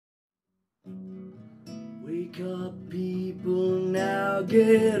Wake up, people, now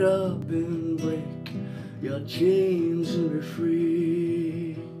get up and break your chains and be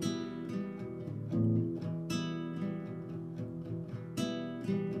free.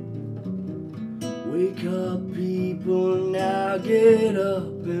 Wake up, people, now get up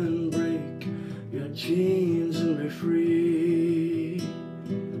and break your chains and be free.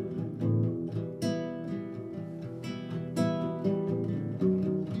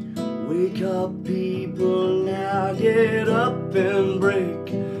 Wake up, people, now get up and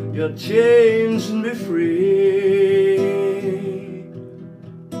break your chains and be free.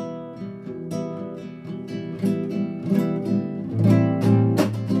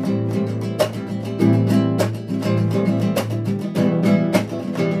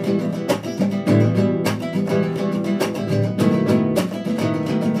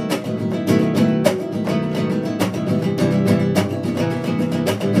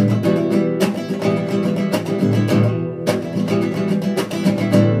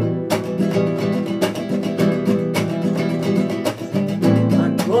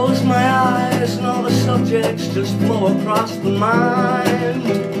 Close my eyes and all the subjects just flow across the mind,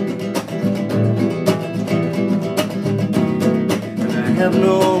 and I have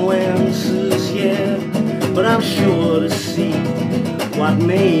no answers yet, but I'm sure to see what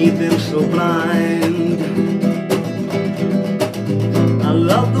made them so blind. I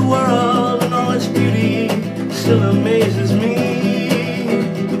love the world and all its beauty still amazes me.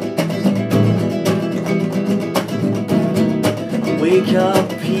 Wake up,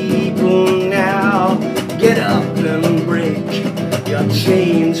 people, now get up and break your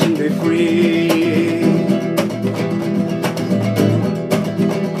chains and be free.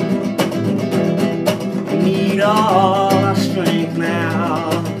 We need all our strength now,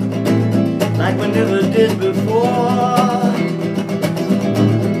 like we never did before.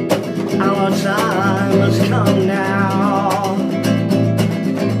 Our time has come now.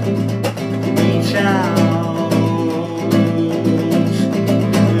 Reach out.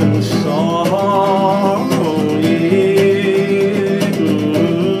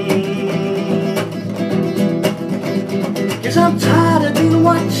 I'm tired of being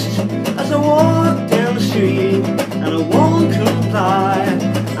watched as I walk down the street, and I won't comply,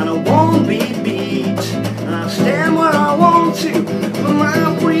 and I won't be beat, and I'll stand where I want to for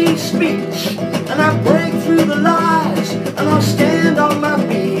my free speech, and I break through the lies, and I'll stand on my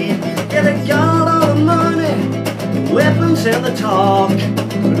feet. Yeah, they got all the money, the weapons and the talk,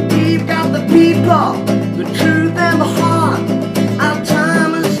 but we've got the people, the truth and the heart. Our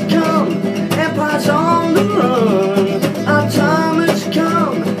time has come, empire's on the run. Our time has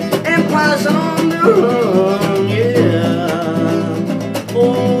come, empire's on the run, yeah.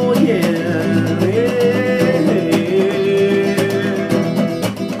 Oh yeah, yeah.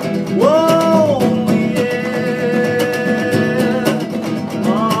 Whoa, yeah.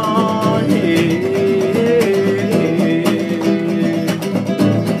 Oh yeah.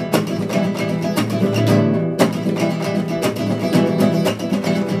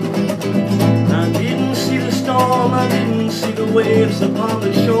 I didn't see the storm, I didn't see the waves upon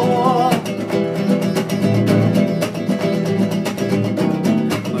the shore,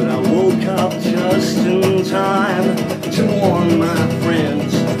 but I woke up just in time to warn my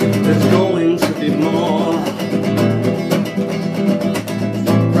friends there's going to be more.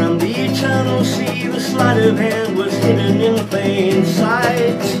 From the eternal sea, the sleight of hand was hidden in plain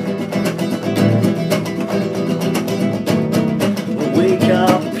sight. Wake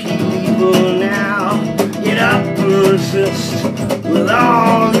up, people, now get up and resist with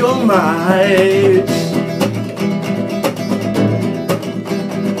all your might.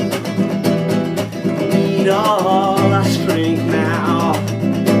 We need all our strength now,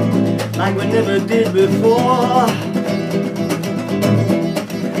 like we never did before.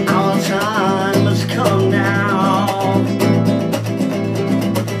 Our time has come now.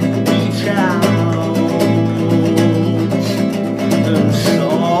 Reach out and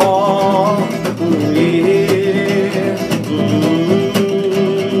soar, yeah.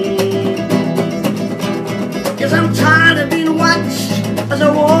 Cause I'm tired of being watched as I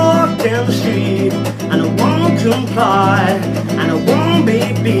walk down the street, and I won't comply, and I won't be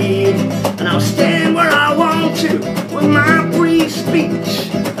beat, and I'll stand where I want to with my free speech,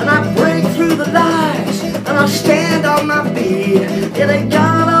 and I break through the lies, and I'll stand on my feet. Yeah, they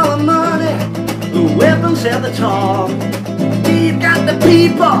got all the money, the weapons and the talk. We've got the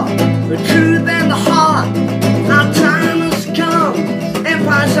people, the truth and the heart. Our time has come,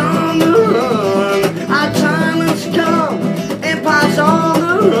 empire's on the run. Our time has come, empire's on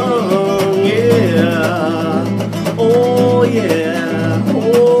the run, yeah. Oh yeah,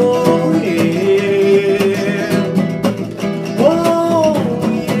 oh yeah.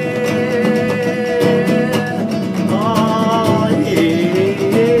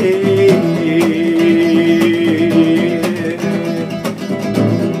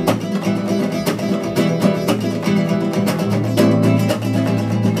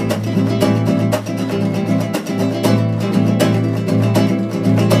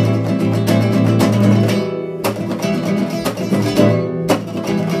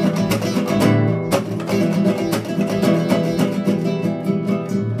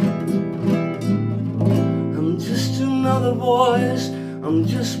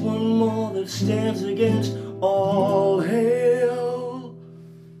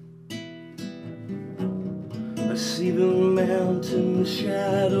 I see the mountain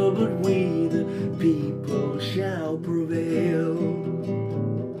shadow, but we the people shall prevail.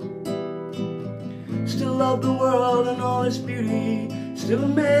 Still love the world and all its beauty still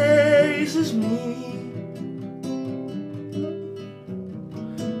amazes me.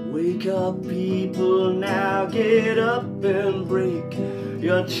 Wake up people now, get up and break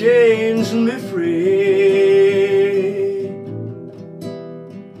your chains and be free.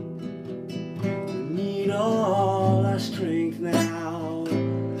 We need all our strength now,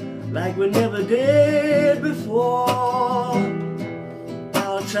 like we never did before.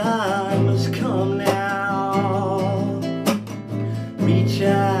 Our time has come now. Reach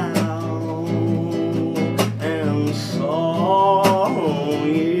out and soar,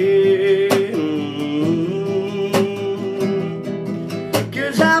 yeah.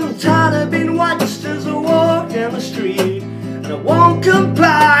 'Cause I'm tired of being watched as I walk down the street, and I won't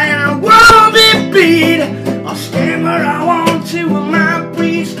comply and I won't be beat. I'll stand where I want to with my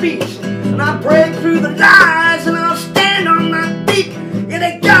free speech, and I'll break through the lies and I'll stand on my feet. Yeah,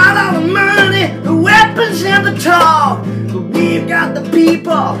 they got all the money, the weapons and the talk, but we've got the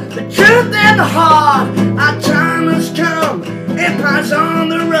people, the truth and the heart. Our time has come, empire's on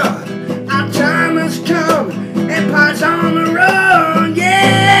the run. Our time has come, empire's on the run,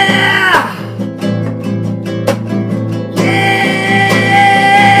 yeah! Yeah,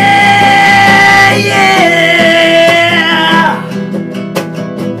 yeah!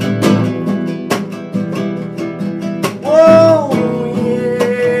 Whoa, yeah!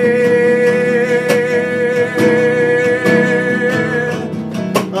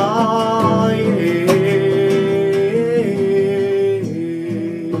 Oh, yeah!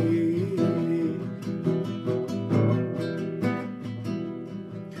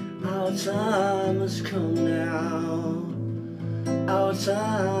 Our time has come now. Our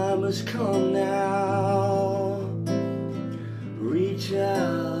time has come now. Reach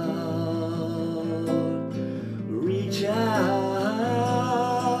out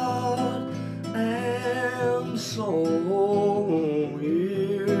and soar, yeah.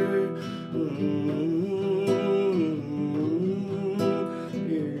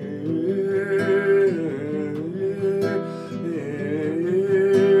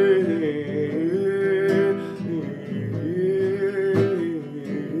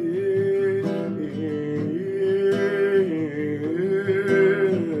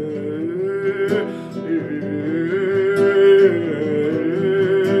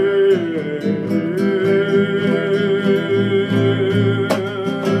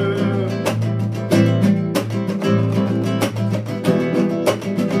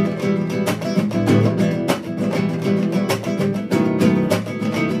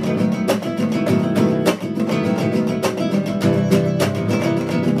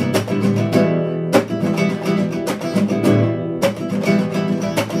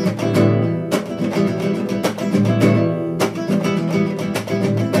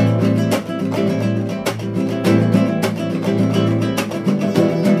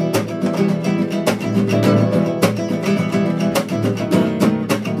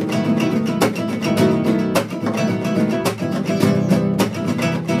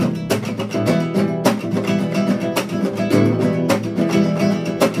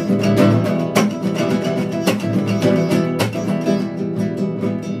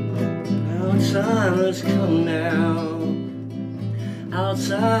 Our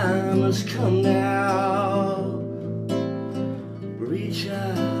time has come now.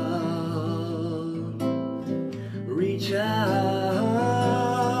 Reach out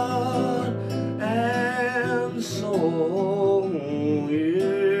and soar,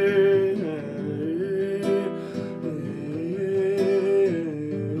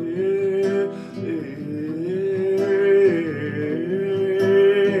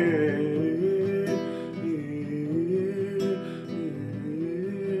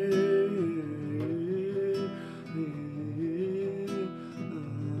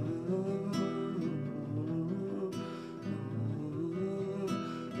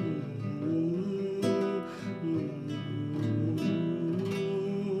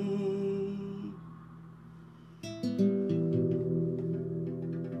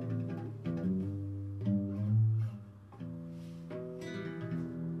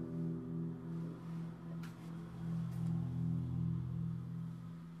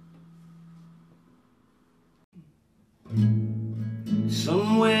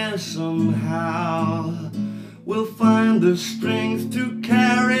 Somewhere, somehow, we'll find the strength to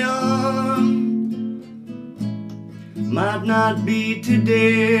carry on. Might not be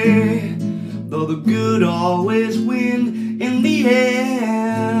today, though the good always win in the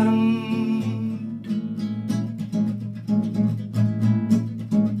end.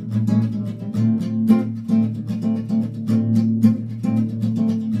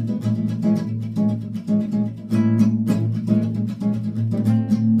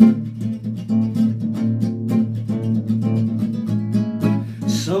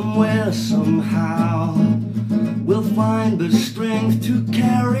 Somewhere, somehow, we'll find the strength to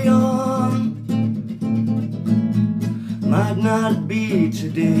carry on. Might not be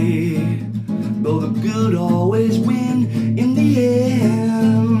today, though the good always win in the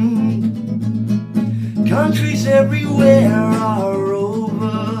end. Countries everywhere are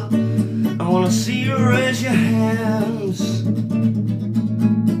over. I wanna see you raise your hands.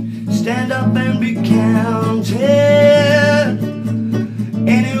 Stand up and be counted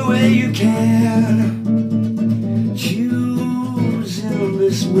any way you can. Choosing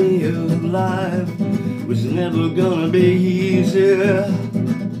this way of life was never gonna be easy,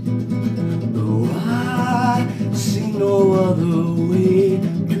 though I see no other way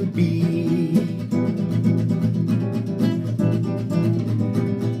to be.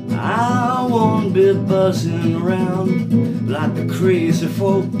 I won't be buzzing around like the crazy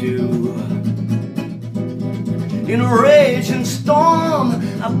folk do. In a raging storm,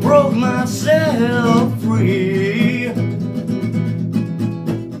 I broke myself free.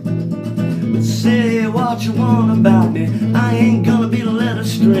 But say what you want about me, I ain't gonna be led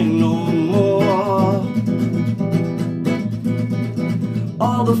astray no more.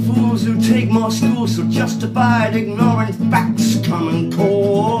 All the fools who take more schools so justified ignoring facts come in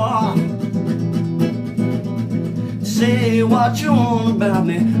core. Say what you want about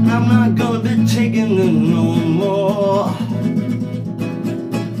me, I'm not gonna be taking it no more.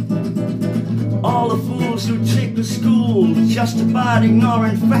 All the fools who take the school justified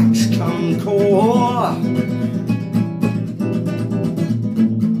ignoring facts come core.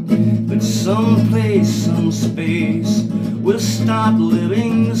 But someplace, some space, we'll start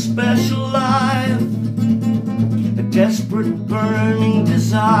living a special life. A desperate burning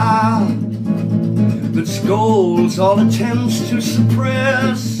desire that scolds all attempts to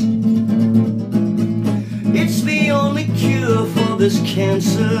suppress. It's the only cure for this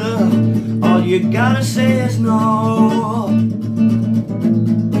cancer. All you gotta say is no.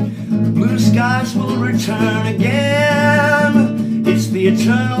 Blue skies will return again. It's the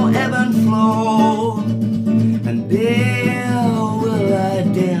eternal ebb and flow. And there will I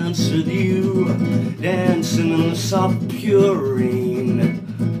dance with you, dancing in the soft pure rain.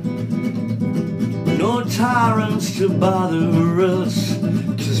 No tyrants to bother us,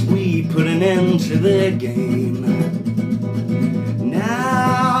 'cause we put an end to their game.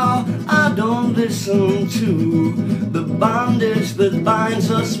 Now I don't listen to the bondage that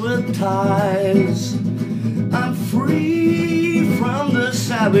binds us with ties. I'm free from the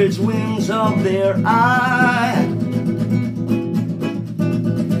savage winds of their eye.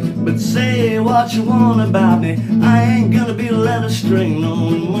 But say what you want about me, I ain't gonna be led astray no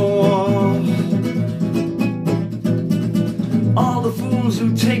more. All the fools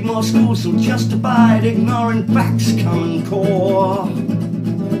who take more schools so justified ignoring facts come in core.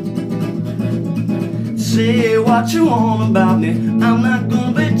 Say what you want about me, I'm not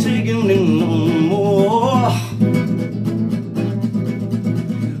gonna be taking it no more.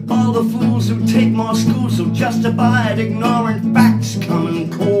 All the fools who take more schools so justified ignoring facts come in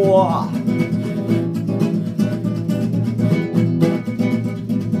core.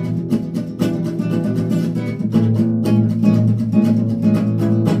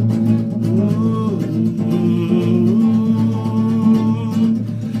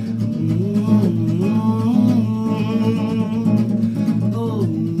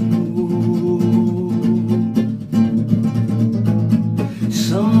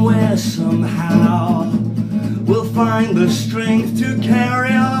 Somewhere, somehow, we'll find the strength to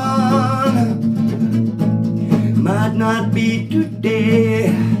carry on. Might not be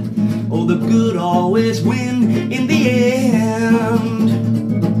today, oh, the good always win in the end.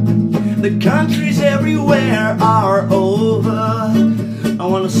 The countries everywhere are over. I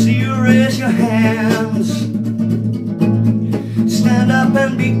wanna see you raise your hands. Stand up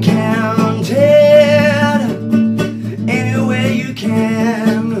and be counted any way you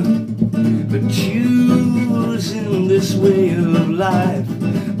can. But choosing this way of life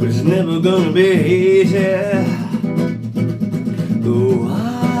was never gonna be easy, though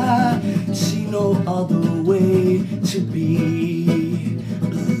I see no other way to be.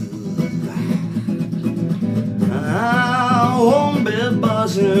 I won't be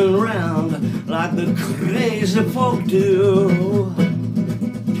buzzing around like the crazy folk do.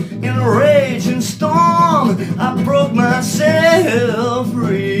 In a raging storm, I broke myself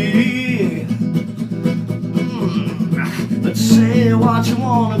free. But say what you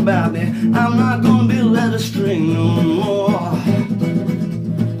want about me, I'm not gonna be led astray no more.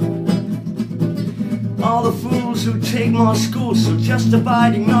 All the fools who take more schools so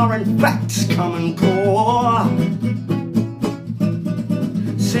justified ignoring facts come in core.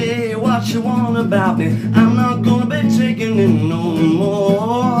 say what you want about me, I'm not gonna be taking it no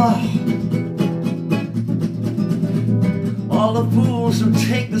more. All the fools who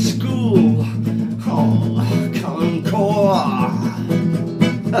take the school, oh, Concord.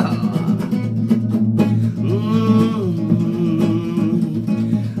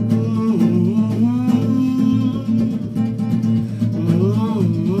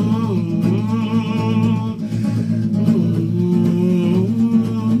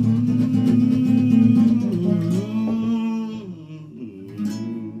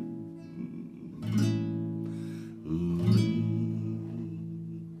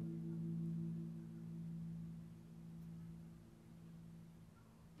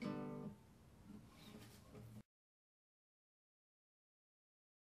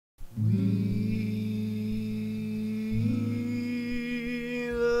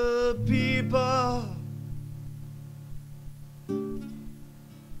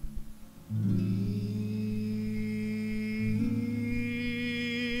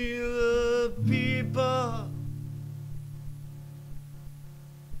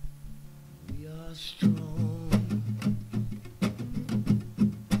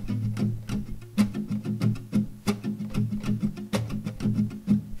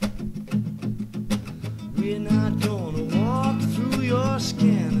 We're not gonna walk through your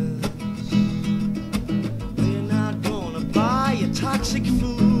scanners. We're not gonna buy your toxic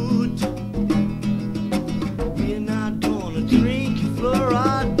food. We're not gonna drink your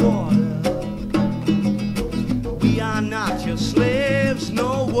fluoride water. We are not your slaves,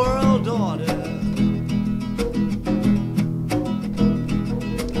 no world order.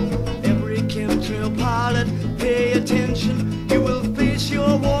 Every chemtrail pilot, pay attention, you will face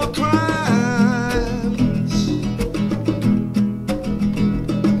your war crimes.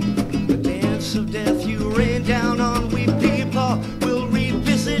 Of death you rain down on we people will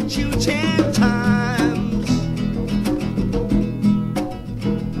revisit you 10 times.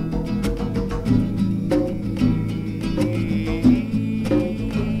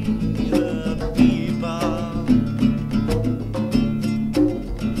 The people,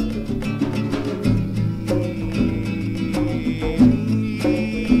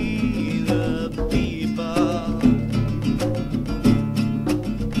 the people.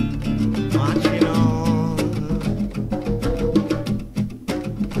 Marching on.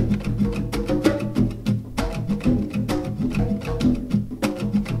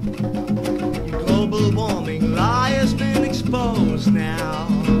 Your global warming lie has been exposed now.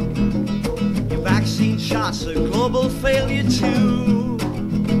 Your vaccine shots a global failure too.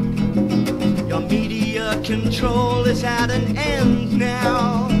 Your media control is at an end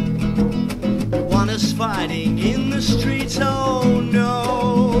now. You want us fighting in the streets, oh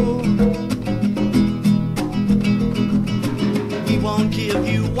no. We won't give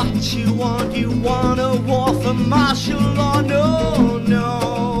you what you want. You want a war for martial law, no,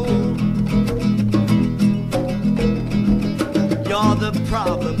 no. You're the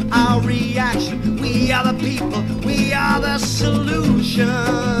problem, our reaction. We are the people, we are the solution.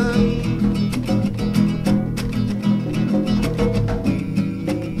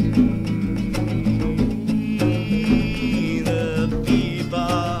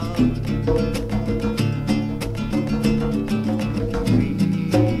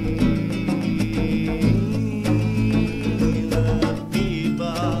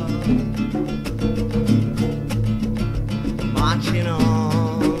 Marching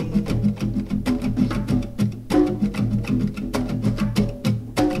on.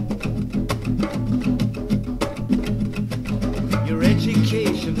 Your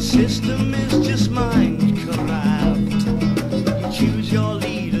education system is just Minecraft. You choose your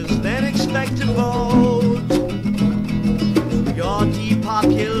leaders, then expect to vote. Your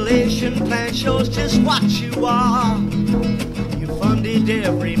depopulation plan shows just what you are. You funded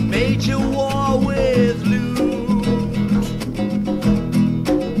every major war with loot.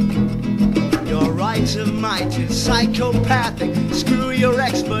 Rights of might is psychopathic. Screw your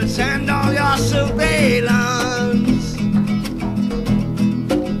experts and all your surveillance.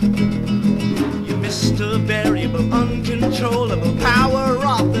 You Mr. Variable, uncontrollable power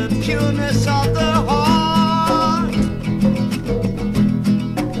of the pureness of the heart.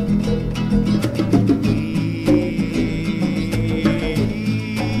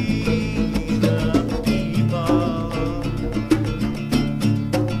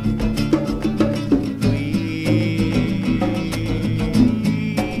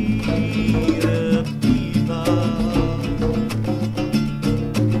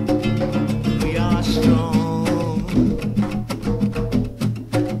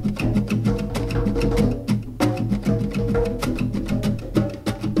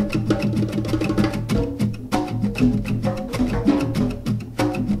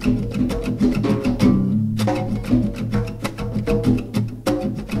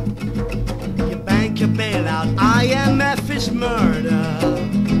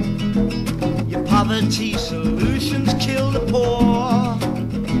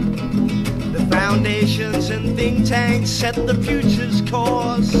 mind set the future's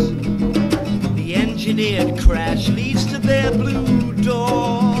course. The engineered crash leads to their blue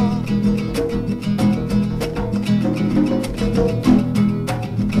door.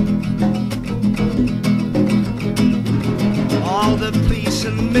 All the police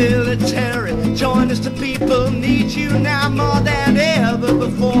and military join us, the people need you now more than ever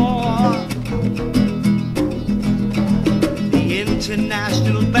before. The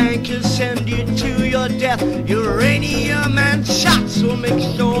international bankers send you to your death. Uranium and shots will make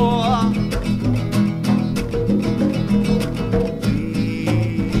sure.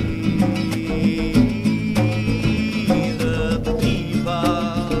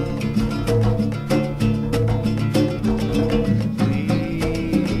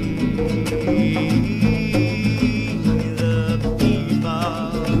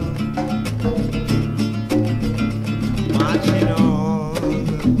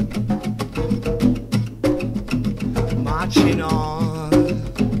 Marching on,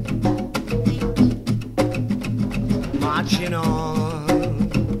 marching on,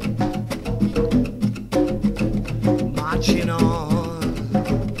 marching on.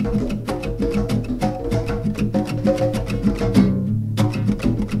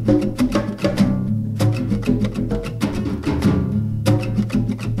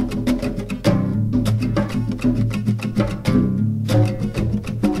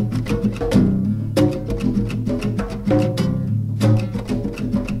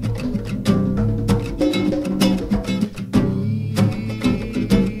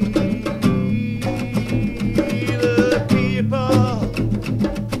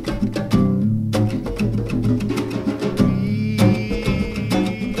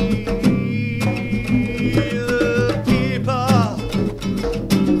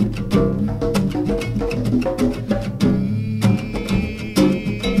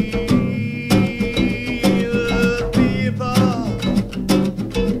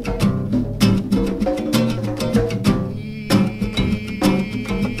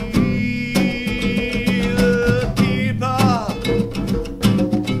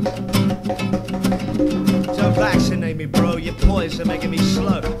 Vaccinate me, bro, your poison making me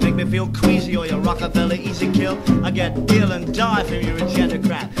slow. Make me feel queasy or your Rockefeller easy kill. I get ill and die from your agenda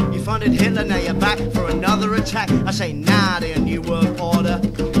crap. You funded Hitler, now you're back for another attack. I say nah to your new world order.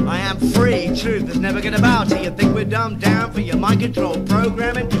 I am free, truth is never gonna bow to you. Think we're dumbed down for your mind control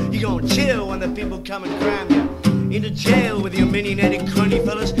programming? You gon' chill when the people come and cram you into jail with your minion-headed crony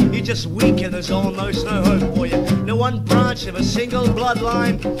fellas. You're just weak and there's almost no hope for you. No one branch of a single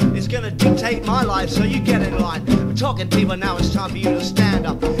bloodline is gonna dictate my life, so you get in line. I'm talking people now, it's time for you to stand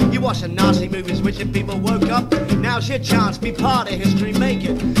up. You watching Nazi movies wishing people woke up. Now's your chance, be part of history, make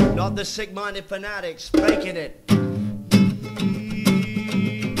it. Not the sick-minded fanatics faking it.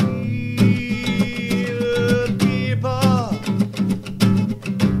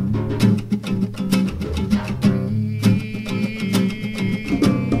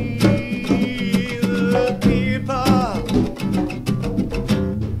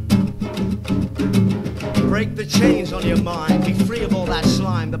 Break the chains on your mind, be free of all that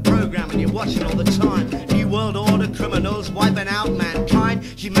slime, the programming you're watching all the time. New world order criminals wiping out mankind.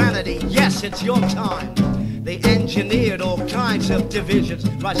 Humanity, yes, it's your time. They engineered all kinds of divisions.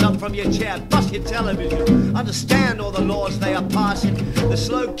 Rise up from your chair, bust your television. Understand all the laws they are passing. The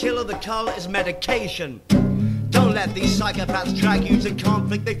slow kill of the cull is medication. Don't let these psychopaths drag you to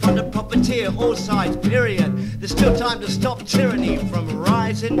conflict. They fund a profiteer, all sides, period. There's still time to stop tyranny from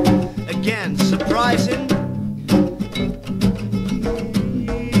rising. Again, surprising.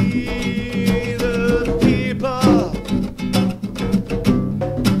 The people.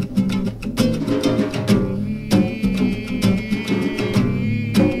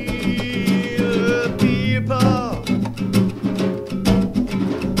 The people.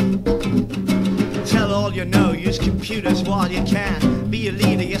 Tell all you know, use computers while you can. Be a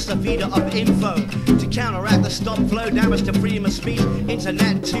leader, yes, a feeder of info. To counteract the stop flow, damage to freedom of speech.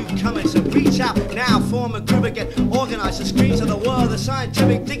 Internet to comments and reach out. Now form a group and get organized. The screens of the world, the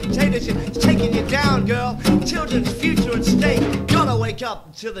scientific dictatorship is taking you down, girl. Children's future at stake. Gotta wake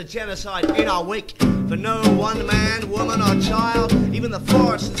up to the genocide in our wake. For no one man, woman or child, even the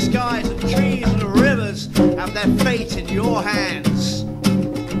forests and skies and trees and the rivers have their fate in your hands.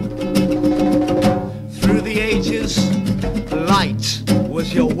 Through the ages, light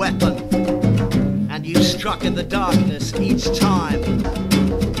was your weapon, and you struck in the darkness each time.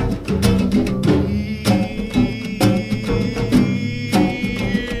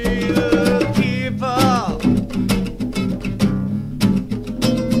 The people.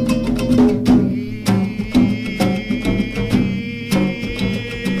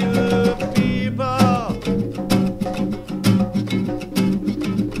 The people.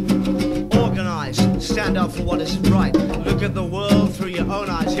 stand up for what is right. Look at the world through your own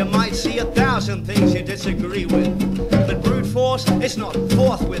eyes. You might see 1,000 things you disagree with, but brute force, it's not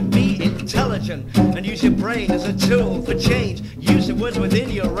forthwith. Be intelligent and use your brain as a tool for change. Use the words within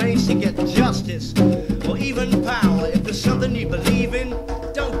your range to get justice or even power. If there's something you believe in,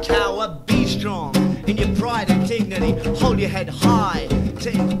 don't cower, be strong in your pride and dignity. Hold your head high to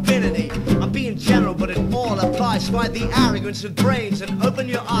infinity. I'm being general, but it all applies. Fight the arrogance of brains and open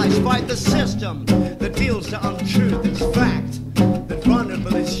your eyes. Fight the system that deals to untruth. It's fact that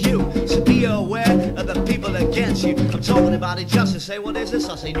vulnerable is you. So be aware of the people against you. I'm talking about injustice. Say, what is this?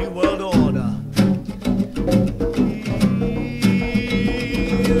 I say, New World Order.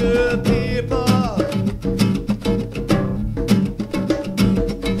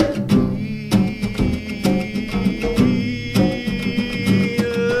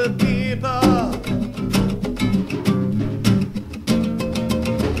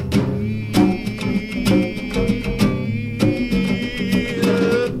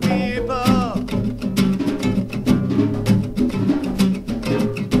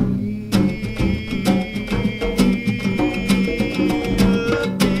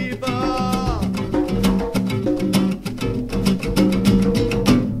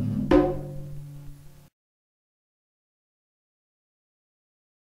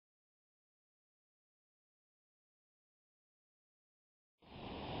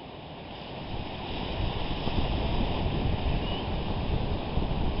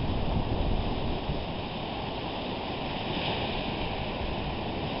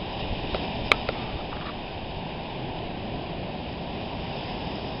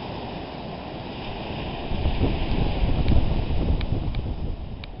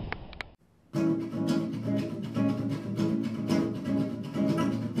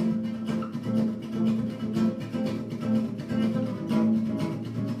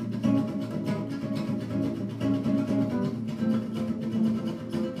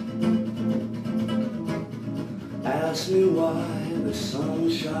 Ask me why the sun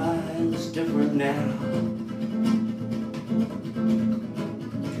shines different now.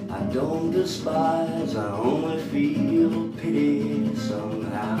 I don't despise, I only feel pity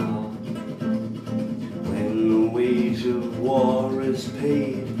somehow. When the wage of war is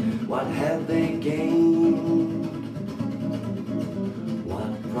paid, what have they gained?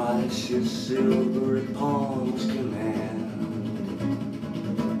 What price your silvery palms command?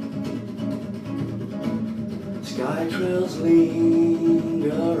 Sky trails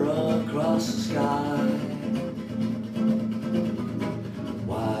linger across the sky,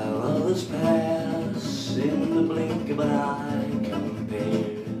 while others pass in the blink of an eye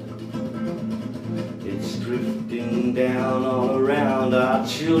compared. It's drifting down all around our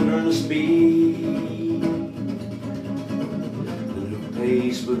children's feet, and who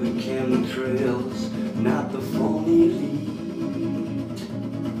pays for the chemtrails, not the phony elite.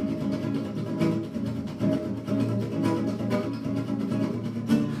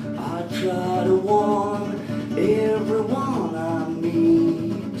 Try to warn everyone I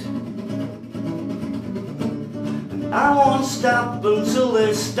meet, and I won't stop until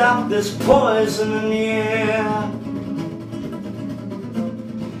they stop this poison in the air.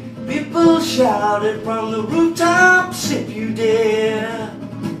 People shout it from the rooftops if you dare.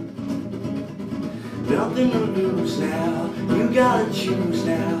 Nothing to lose now, you gotta choose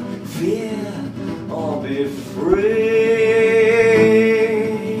now. Fear or be free.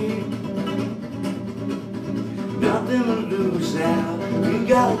 Nothing to lose now, you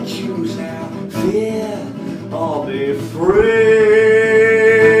gotta choose now. Fear or be free.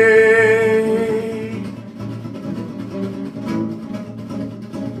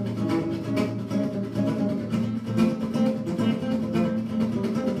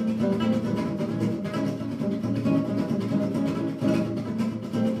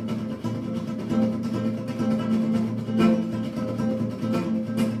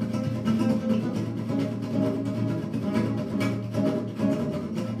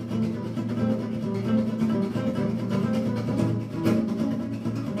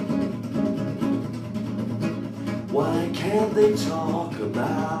 Why can't they talk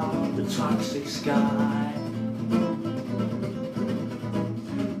about the toxic sky?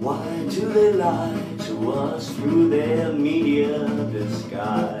 Why do they lie to us through their media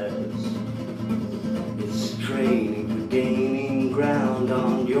disguise? It's training for gaining ground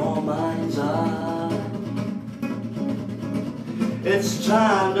on your mind's eye. It's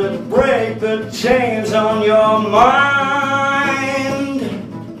time to break the chains on your mind.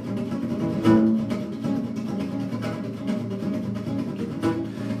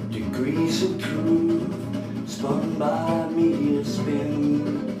 Degrees of truth spun by media spin,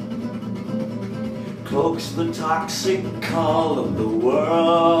 cloaks the toxic call of the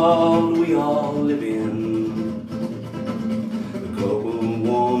world we all live in. The global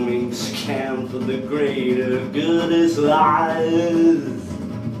warming scam for the greater good is lies.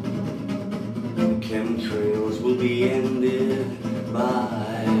 The chemtrails will be ended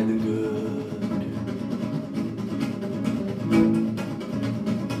by the good.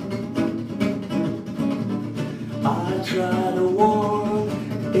 I try to warn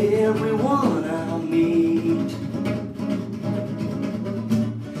everyone I meet,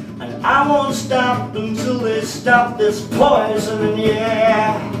 and I won't stop until they stop this poison. And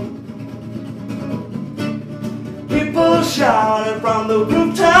yeah, people shout it from the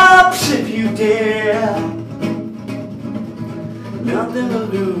rooftops if you dare. Nothing to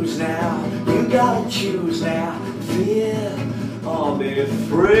lose now, you gotta choose now. Fear or be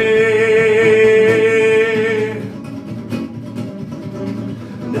free.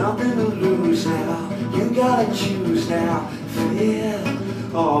 Nothing to lose now, you gotta choose now. Fear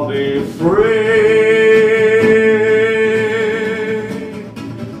or be free.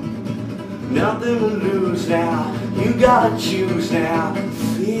 Nothing to lose now, you gotta choose now.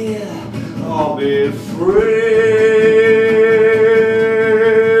 Fear or be free.